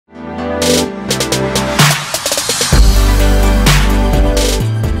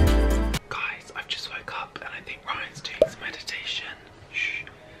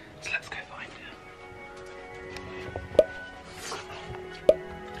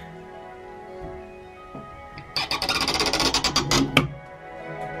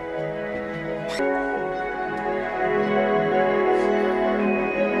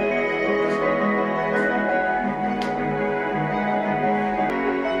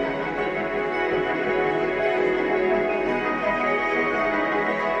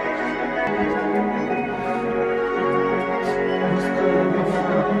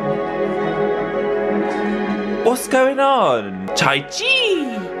going on? Tai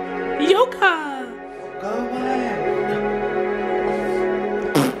Chi! Yoga! Go away.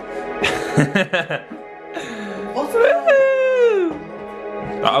 What's Woohoo!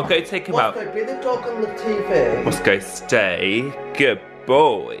 I'll go take him out. Roscoe, be the dog on the TV. Roscoe, stay. Good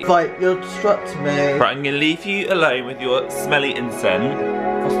boy. Right, you're distracting me. Right, I'm gonna leave you alone with your smelly incense.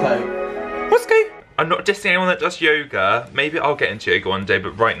 Roscoe. Roscoe! I'm not dissing anyone that does yoga. Maybe I'll get into yoga one day,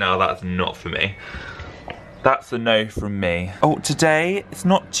 but right now that's not for me. That's a no from me. Oh, today it's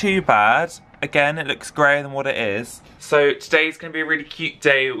not too bad. Again, it looks greyer than what it is. So today's gonna be a really cute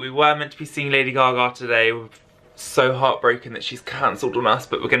day. We were meant to be seeing Lady Gaga today. We're so heartbroken that she's cancelled on us,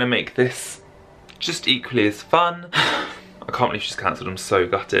 but we're gonna make this just equally as fun. I can't believe she's cancelled, I'm so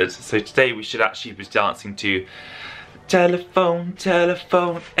gutted. So today we should actually be dancing to Telephone,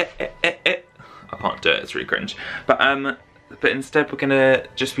 Telephone, eh, eh, eh, eh. I can't do it, it's really cringe. But instead we're gonna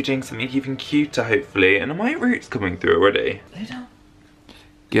just be doing something even cuter, hopefully. And are my roots coming through already? Lay down.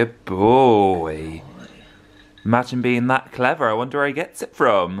 Good boy. Imagine being that clever. I wonder where he gets it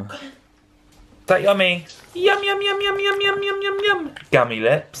from. Is that yummy? Yum, yum, yum, yum, yum, yum, yum, yum, yum. Gummy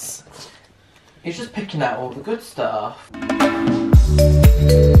lips. He's just picking out all the good stuff.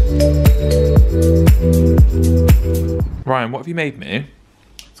 Ryan, what have you made me?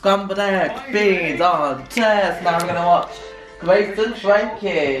 Scrambled egg, beans on test. Now we're gonna watch Grace and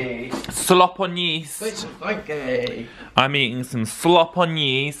Frankie. Slop on yeast. Grace and Frankie. I'm eating some slop on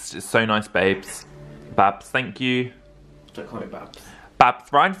yeast. It's so nice, babes. Babs, thank you. Don't call me Babs.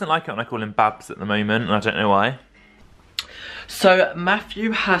 Babs. Ryan doesn't like it when I call him Babs at the moment, and I don't know why. So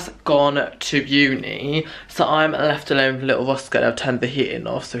Matthew has gone to uni, so I'm left alone with little Roscoe. I've turned the heating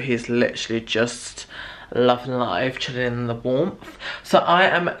off, so he's literally just loving life, chilling in the warmth. So I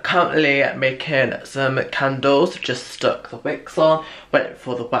am currently making some candles. Just stuck the wicks on, waiting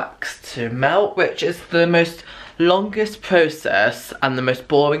for the wax to melt, which is the most longest process and the most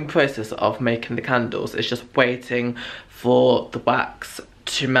boring process of making the candles. It's just waiting for the wax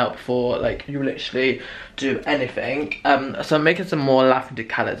to melt before like you literally do anything. So I'm making some more lavender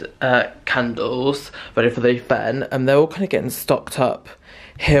candles ready for the event, and they're all kind of getting stocked up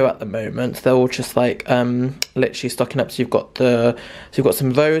here at the moment. They're all just like literally stocking up. So you've got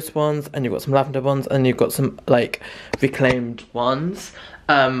some rose ones, and you've got some lavender ones, and you've got some like reclaimed ones.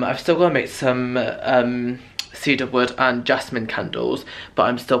 I've still got to make some cedar wood and jasmine candles, but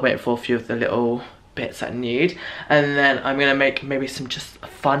I'm still waiting for a few of the little bits I need. And then I'm gonna make maybe some just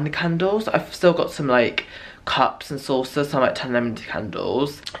fun candles. I've still got some like cups and saucers, so I might turn them into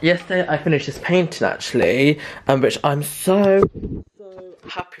candles. Yesterday I finished this painting actually, which I'm so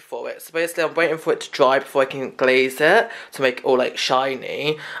happy for it. So basically I'm waiting for it to dry before I can glaze it to make it all like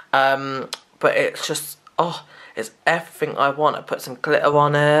shiny. But it's just, oh, it's everything I want. I put some glitter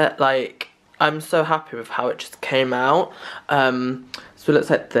on it. Like, I'm so happy with how it just came out. So it looks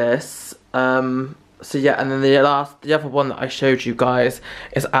like this. So yeah, and then the other one that I showed you guys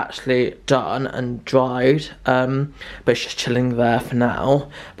is actually done and dried, but it's just chilling there for now.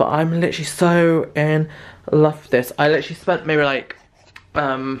 But I'm literally so in love with this. I literally spent maybe like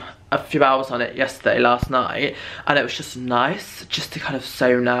a few hours on it last night, and it was just nice just to kind of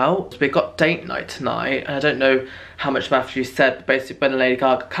zone out. So we got date night tonight, and I don't know how much Matthew said, but basically when Lady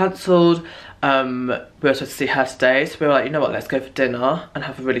Gaga cancelled, we were supposed to see her today, so we were like, you know what, let's go for dinner and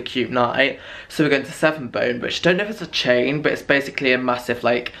have a really cute night. So we're going to Seven Bone, which I don't know if it's a chain, but it's basically a massive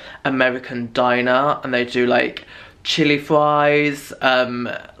like American diner, and they do like chili fries,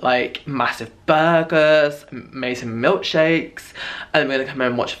 like massive burgers, amazing milkshakes, and we're gonna come home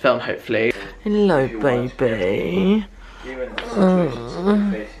and watch a film hopefully. Hello baby.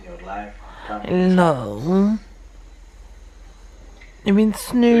 Hello. You've been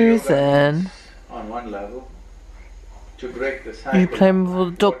snoozing. On one level, to break the cycle. You playing with all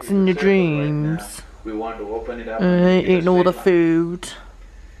the dogs in your dreams. Right, we want to open it up. Eating all the food.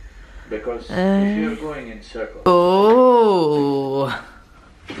 Because if you're going in circles. Oh,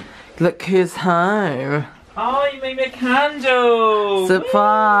 look who's home. Oh, you made me a candle!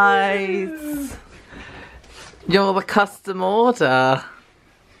 Surprise! You're the custom order.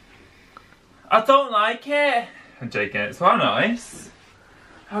 I don't like it. I'm joking, it's so nice.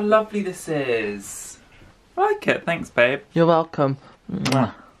 How lovely this is. I like it, thanks babe. You're welcome.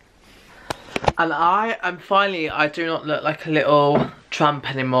 Mwah. And I do not look like a little tramp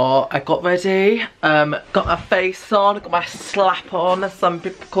anymore. I got ready, got my face on, got my slap on, as some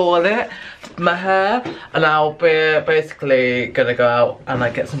people call it, my hair, and I'll be basically gonna go out and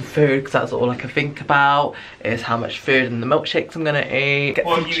like get some food, because that's all I can think about, is how much food and the milkshakes I'm gonna eat.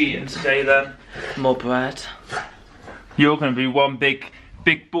 What have you eaten today then? More bread. You're gonna be one big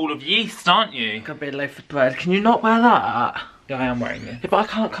big ball of yeast, aren't you? Gonna be a loaf of bread. Can you not wear that? Yeah, I am wearing it. Yeah, but I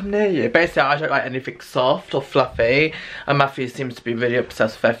can't come near you. Basically, I don't like anything soft or fluffy. And Matthew seems to be really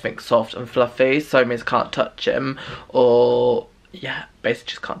obsessed with everything soft and fluffy. So it means I can't touch him. Or, yeah,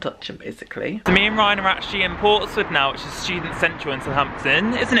 basically just can't touch him, basically. So me and Ryan are actually in Portswood now, which is Student Central in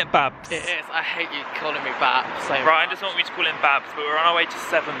Southampton. Isn't it, Babs? It is. I hate you calling me Babs. So Ryan doesn't want me to call him Babs, but we're on our way to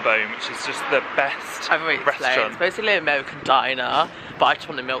Sevenbone, which is just the best restaurant. It's basically an American diner, but I just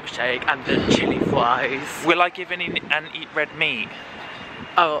want a milkshake and the chili fries. Will I give in and eat red meat?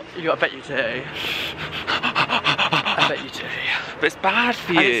 Oh, I bet you do. I bet you do. But it's bad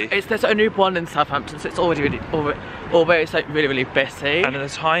for you. There's only one in Southampton, so it's already it's like really busy. And the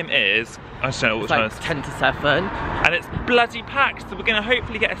time is, I don't know what time it is. 10 to 7. And it's bloody packed, so we're going to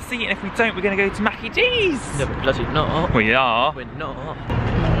hopefully get a seat, and if we don't, we're going to go to Mackie D's. No, we're bloody not. We are. We're not.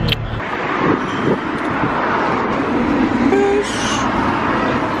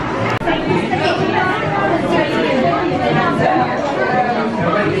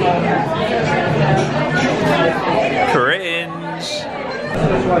 Cringe.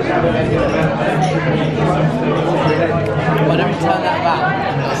 Why don't we turn that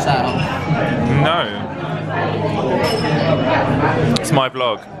around yourself? No. It's my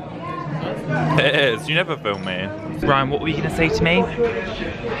vlog. It is. You never film me. Ryan, what were you going to say to me?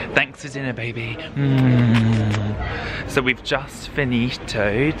 Thanks for dinner, baby. So we've just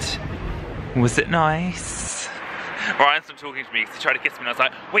finitoed. Was it nice? Ryan stopped talking to me because he tried to kiss me and I was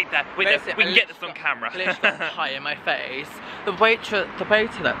like, wait there, we can get this on camera. Literally got high in my face. The waitress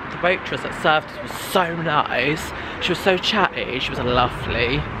that served us was so nice. She was so chatty, she was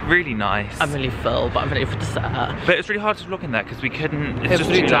lovely. Really nice. I'm really full, but I'm ready for dessert. But it's really hard to vlog in there because we couldn't, It was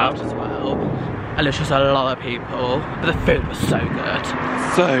really loud as well. And there was just a lot of people. But the food was so good.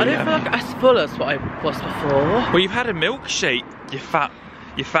 So I don't feel like as full as what I was before. Well, you've had a milkshake, you fat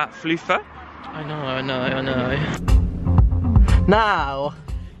floofer. I know. Now,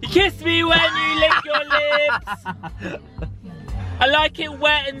 You kiss me when you lick your lips. I like it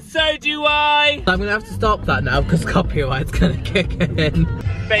wet and so do I. I'm gonna have to stop that now because copyright's gonna kick in.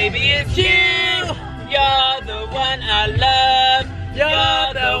 Baby, it's you. You're the one I love.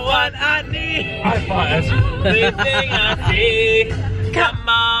 You're the one I need. I fired. Everything I see. Come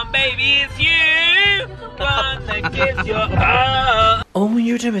on, baby, it's you. One that gives your all. All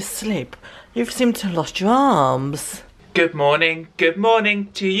you do is sleep. You seem to have lost your arms. Good morning to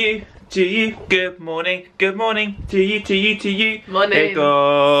you, Good morning to you. Morning. Hey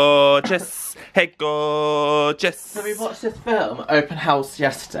gorgeous, hey gorgeous. So we watched this film, Open House,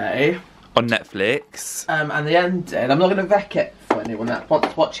 yesterday. On Netflix. And the ending, I'm not going to wreck it for anyone that wants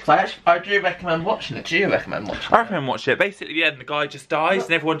to watch it, because I do recommend watching it. Do you recommend watching it? I recommend watching it. Basically, the end, the guy just dies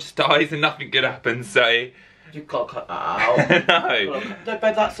and everyone just dies and nothing good happens, so... You've got to cut that out. No. No,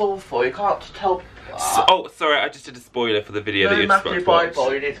 but that's awful. You can't tell people that. Oh, sorry, I just did a spoiler for the video that you're supposed Matthew to watch.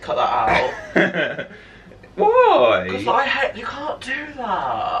 Bible, you need to cut that out. Why? Because I hate, you can't do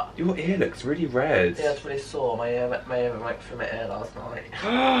that. Your ear looks really red. Yeah, it's really sore. My ear went through my ear last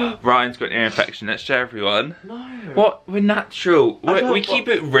night. Ryan's got an ear infection. Let's show everyone. No. What? We're natural. We keep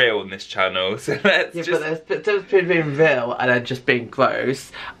what... it real on this channel, so let's yeah, just... but there's between being real and then just being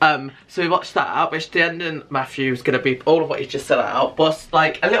gross. So we watched that, which the ending, Matthew's gonna be all of what he just said out, was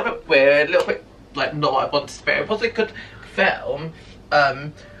like a little bit weird, a little bit like not what I wanted to be. It was a good film.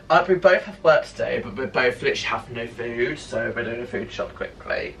 We both have work today, but we both literally have no food, so we're doing a food shop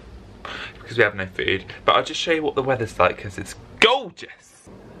quickly. Because we have no food. But I'll just show you what the weather's like, because it's gorgeous.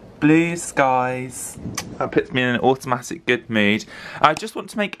 Blue skies. That puts me in an automatic good mood. I just want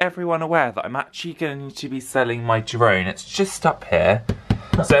to make everyone aware that I'm actually going to be selling my drone. It's just up here.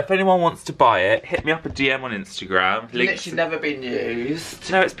 So if anyone wants to buy it, hit me up a DM on Instagram. It's literally never been used.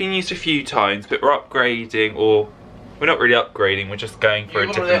 No, it's been used a few times, but we're upgrading, or... We're not really upgrading, we're just going for a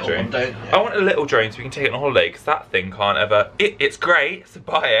different drone. One, don't you? I want a little drone so we can take it on holiday, because that thing can't ever... It's great, so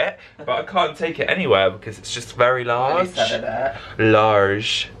buy it, but I can't take it anywhere because it's just very large.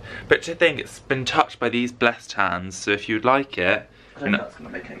 Large. But to think, it's been touched by these blessed hands, so if you'd like it,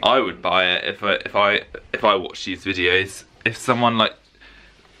 I would buy it if I watched these videos. If someone like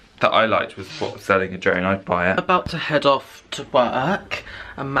that I liked was selling a drone, I'd buy it. About to head off to work,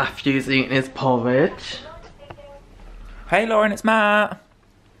 and Matthew's eating his porridge. Hey Lauren, it's Matt.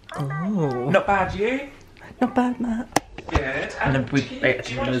 Oh. Not bad, you? Not bad, Matt. Good. And then we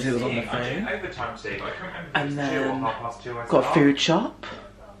ate was on the phone. And then got a food shop.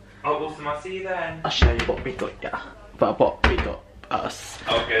 Oh, awesome, I'll see you then. I'll show you what we got, yeah. But what we got us.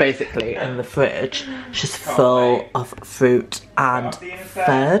 Okay. Basically, in the fridge, just full of fruit and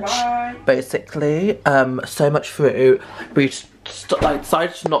veg. Basically, so much fruit. We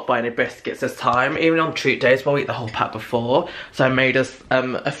decided to not buy any biscuits this time. Even on treat days, we'll eat the whole pack before. So I made us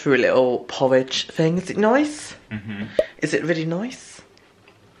a fruit little porridge thing. Is it nice? Mm-hmm. Is it really nice?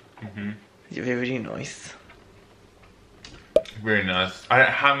 Mm-hmm. Is it really nice? Really nice.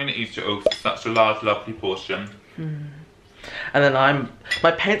 I'm going to eat it all. Such a large, lovely portion. And then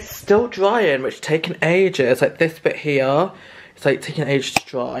my paint's still drying, which is taking ages. Like this bit here, it's like taking ages to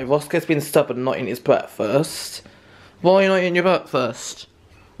dry. Roscoe's been stubborn not eating his breakfast. Why are you not eating your breakfast?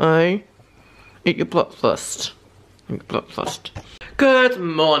 Eh? Eat your breakfast. Eat your breakfast. Good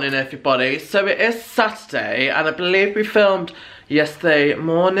morning, everybody. So it is Saturday, and I believe we filmed yesterday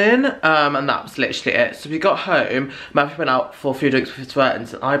morning, and that was literally it. So we got home, Matthew went out for a few drinks with his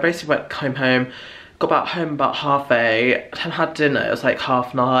friends, and I basically came home, got home about 8:30, and had dinner. It was like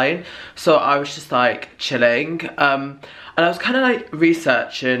 9:30, so I was just like chilling, and I was kind of like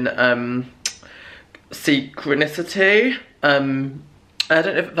researching synchronicity. I don't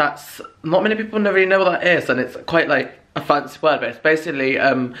know if that's, not many people really know what that is, and it's quite like a fancy word, but it's basically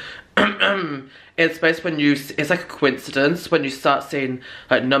it's basically when it's like a coincidence when you start seeing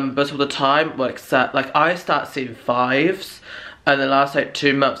like numbers all the time. Like I start seeing 5s, and the last like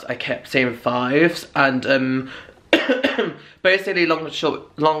 2 months I kept seeing 5s, and basically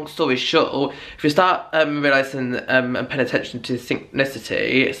long story short, if you start realising and paying attention to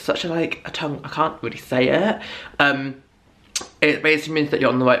synchronicity, it's such a like a tongue, I can't really say it. It basically means that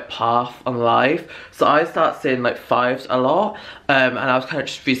you're on the right path on life. So I start seeing like 5s a lot, and I was kind of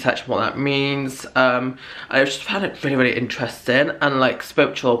just researching what that means, and I just found it really, really interesting, and like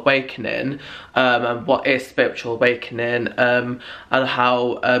spiritual awakening, and what is spiritual awakening, and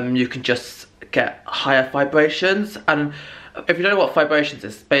how you can just get higher vibrations. And if you don't know what vibrations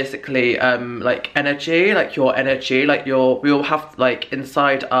is, basically like energy, like your energy, like we all have like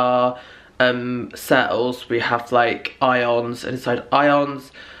inside our cells, we have like ions, and inside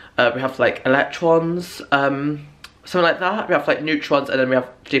ions we have like electrons, something like that. We have like neutrons, and then we have,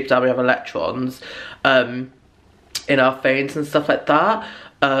 deep down, we have electrons in our veins and stuff like that,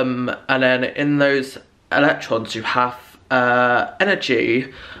 and then in those electrons you have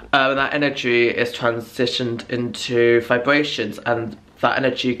energy, and that energy is transitioned into vibrations, and that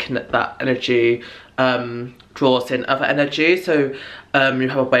energy draws in other energy. So you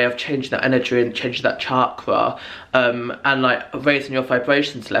have a way of changing that energy and changing that chakra, and like raising your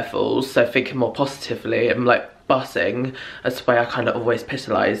vibrations levels, so thinking more positively and like buzzing. That's the way I kind of always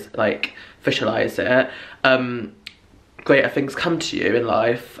visualize it. Greater things come to you in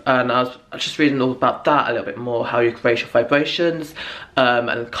life, and I was just reading all about that a little bit more, how you can raise your vibrations,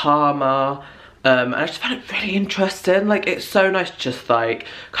 and karma, and I just found it really interesting. Like, it's so nice to just like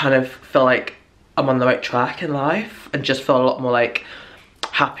kind of feel like I'm on the right track in life, and just feel a lot more like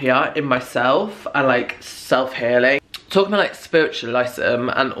happier in myself, and like self-healing. Talking about like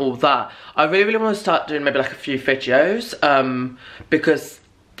spiritualism and all that, I really, really want to start doing maybe like a few videos, because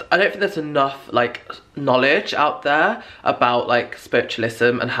I don't think there's enough like knowledge out there about like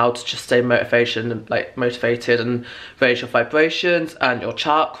spiritualism and how to just stay motivated and raise your vibrations and your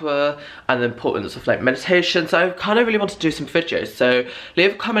chakra, and the importance of like meditation. So I kind of really want to do some videos, so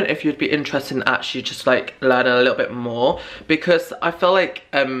leave a comment if you'd be interested in actually just like learning a little bit more, because I feel like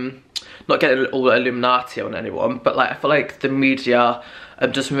not getting all Illuminati on anyone, but like I feel like the media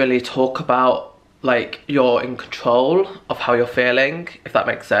doesn't really talk about like you're in control of how you're feeling, if that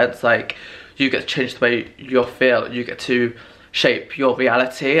makes sense. Like, you get to change the way you feel, you get to shape your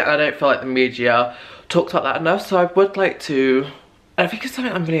reality, and I don't feel like the media talks about that enough. So I would like to, and I think it's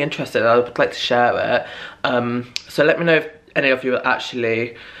something I'm really interested in, I would like to share it. So let me know if any of you are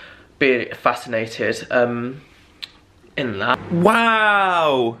actually be fascinated in that.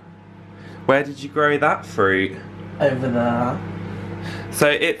 Wow! Where did you grow that fruit? Over there. So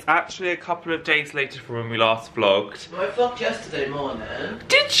it's actually a couple of days later from when we last vlogged. Well, I vlogged yesterday morning.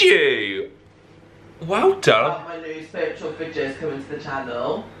 Did you? Well done. About my new spiritual videos coming to the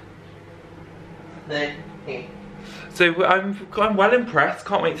channel. So I'm well impressed.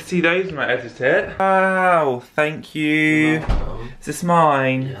 Can't wait to see those when I edit it. Wow, thank you. Is this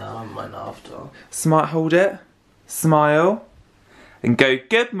mine? Yeah, mine after. Smart, hold it. Smile. And go,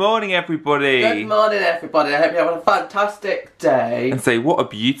 good morning, everybody. Good morning, everybody. I hope you're having a fantastic day. And say, what a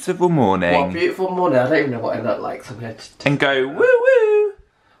beautiful morning. What a beautiful morning. I don't even know what I look like, so I'm going to... And go, woo woo.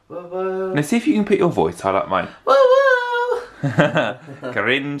 Woo woo. Now see if you can put your voice. I like mine. Woo woo.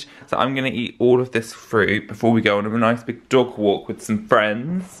 Cringe. So I'm going to eat all of this fruit before we go on a nice big dog walk with some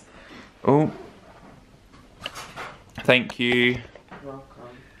friends. Oh. Thank you. You're welcome.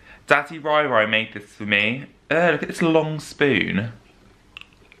 Daddy Rai made this for me. Look at this long spoon.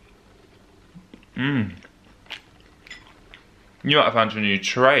 Mmm. You might have found a new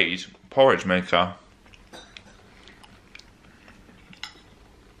trade, porridge maker.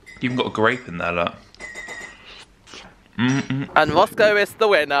 You've even got a grape in there, look. And Roscoe is the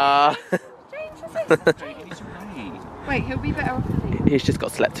winner. Wait, he'll be better off than you. He's just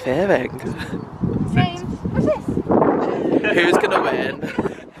got slept fearing. James, what's this? Who's gonna win?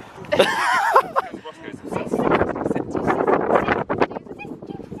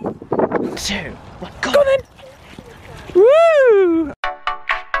 Two, one, go on then! Woo!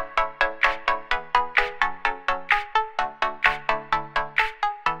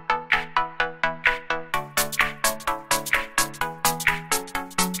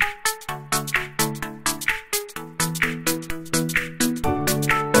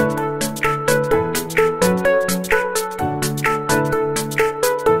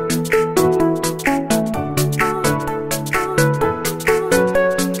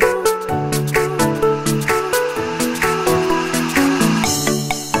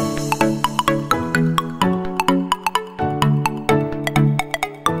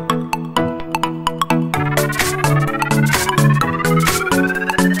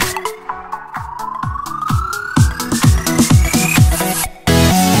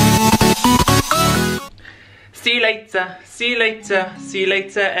 See you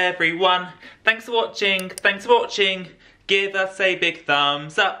later everyone. Thanks for watching, give us a big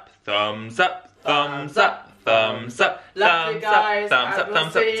thumbs up, thumbs up, thumbs up, thumbs up, Love you guys, thumbs up,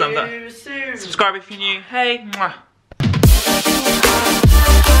 thumbs up, thumbs up, thumbs up. soon. Subscribe if you're new, hey, mwah.